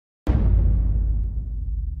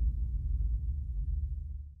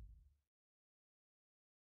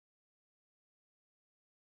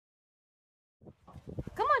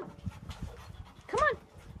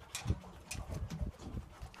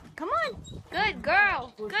Come on. Good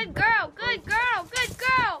girl. Good girl. Good girl. Good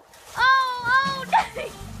girl. Oh, no.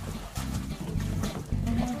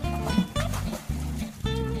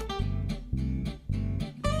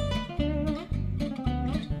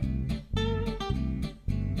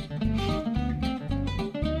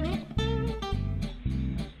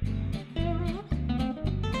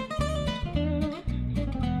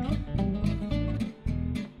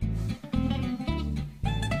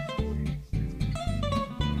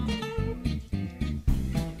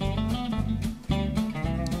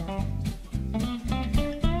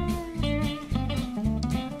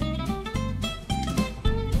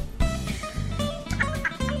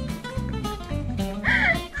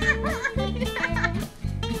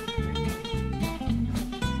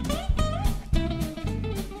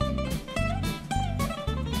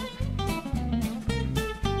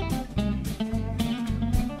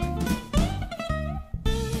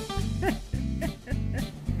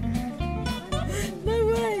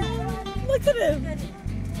 Look at him.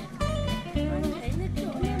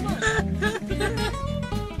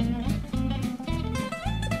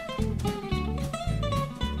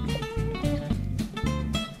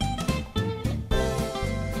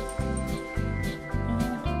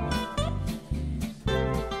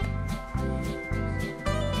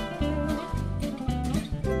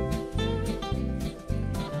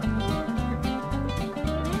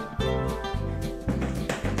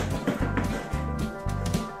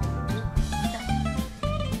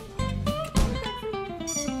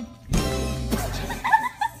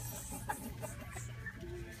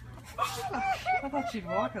 I thought she'd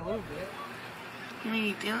walk a little bit. What are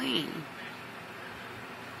you doing?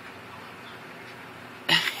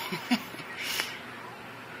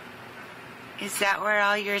 Is that where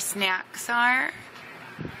all your snacks are?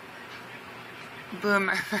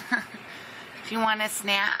 Boomer. Do you want a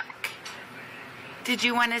snack? Did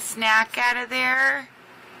you want a snack out of there?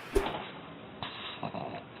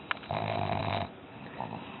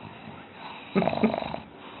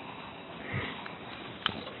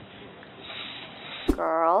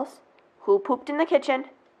 Girls, who pooped in the kitchen?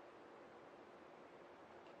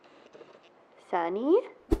 Sunny?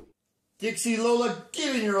 Dixie, Lola,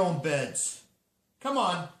 get in your own beds. Come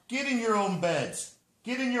on, get in your own beds.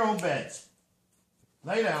 Get in your own beds.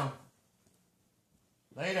 Lay down.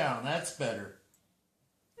 Lay down, that's better.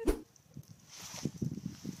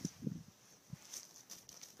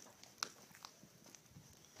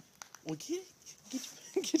 Well, get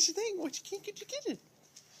your thing. Why can't you get it?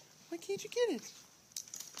 Why can't you get it?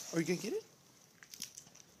 Are you gonna get it?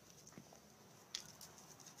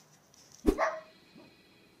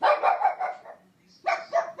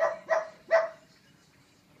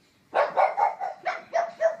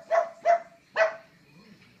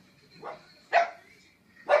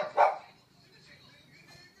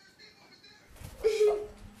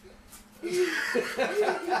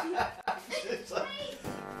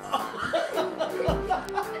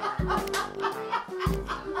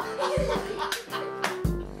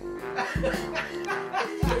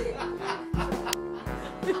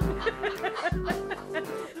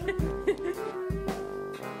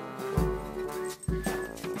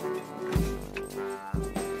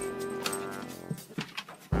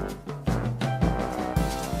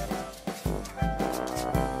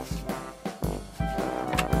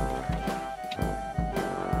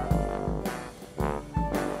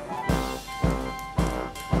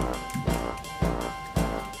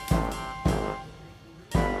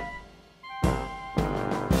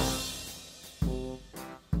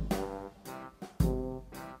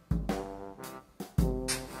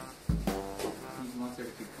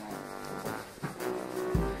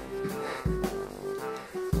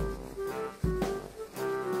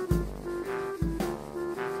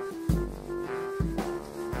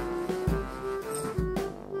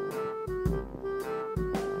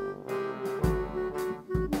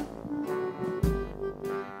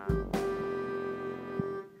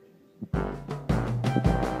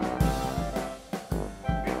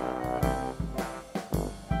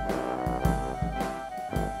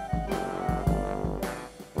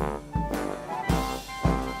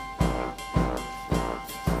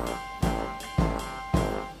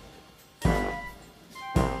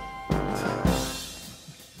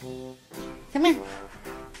 Come here.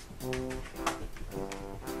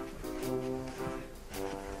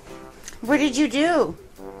 What did you do?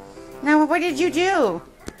 No, what did you do?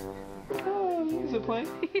 Oh, is it playing?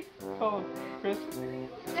 Oh, Chris.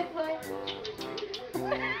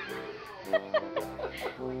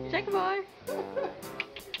 Check boy.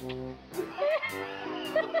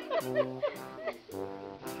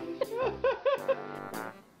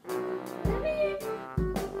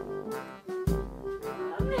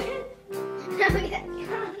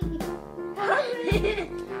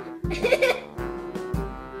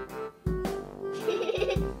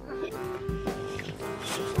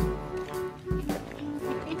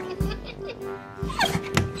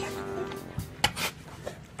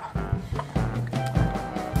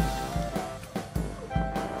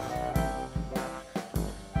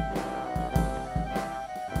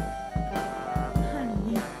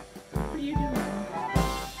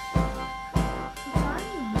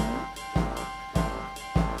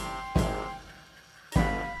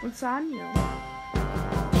 What's on you?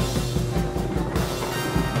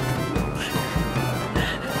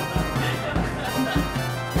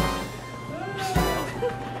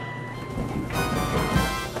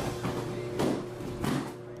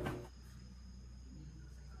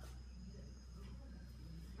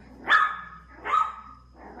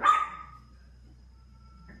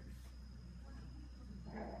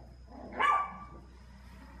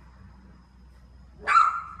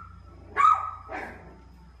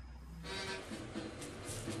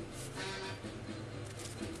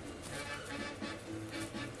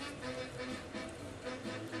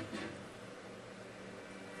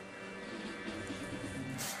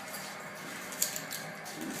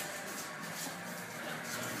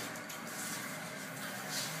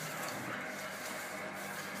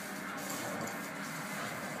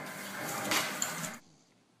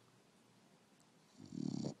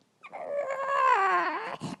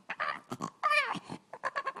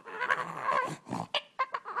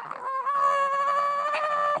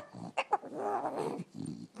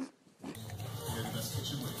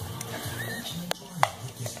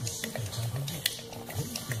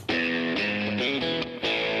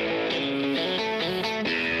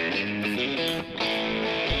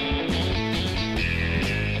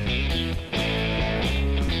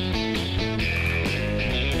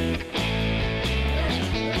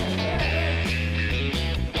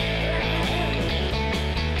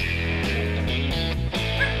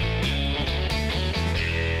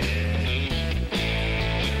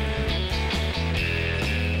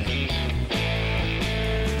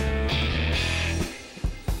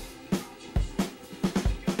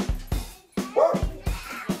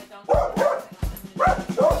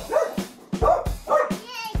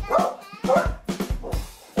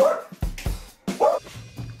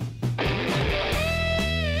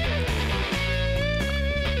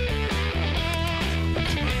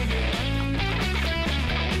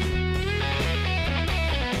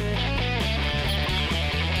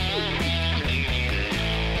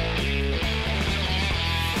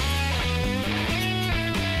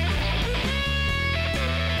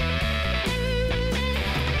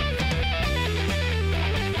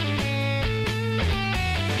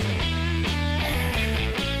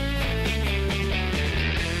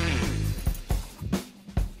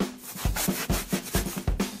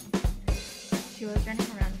 She was running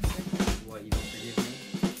around in circles. What, you don't forgive me?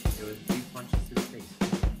 It was 3 punches to the face.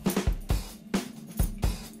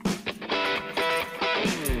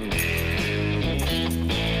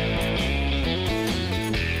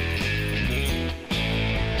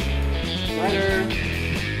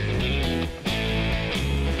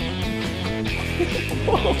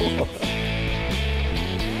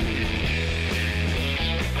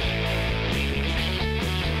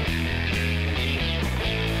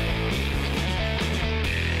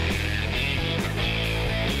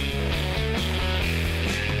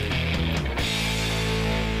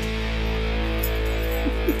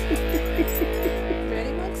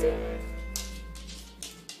 Ready, Moxie?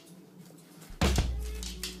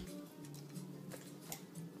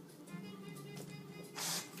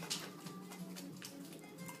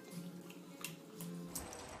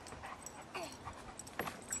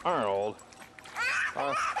 Arnold.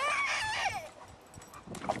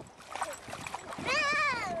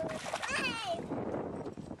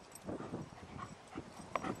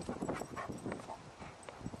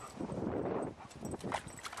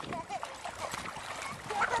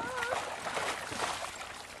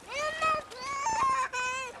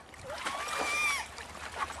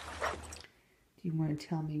 Do you want to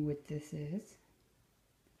tell me what this is?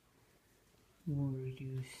 Were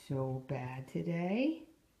you so bad today?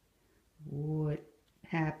 What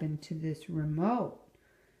happened to this remote?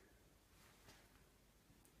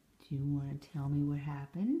 Do you want to tell me what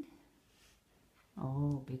happened?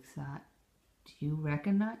 Oh, Big Sot, do you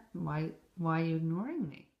recognize why are you ignoring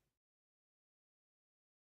me?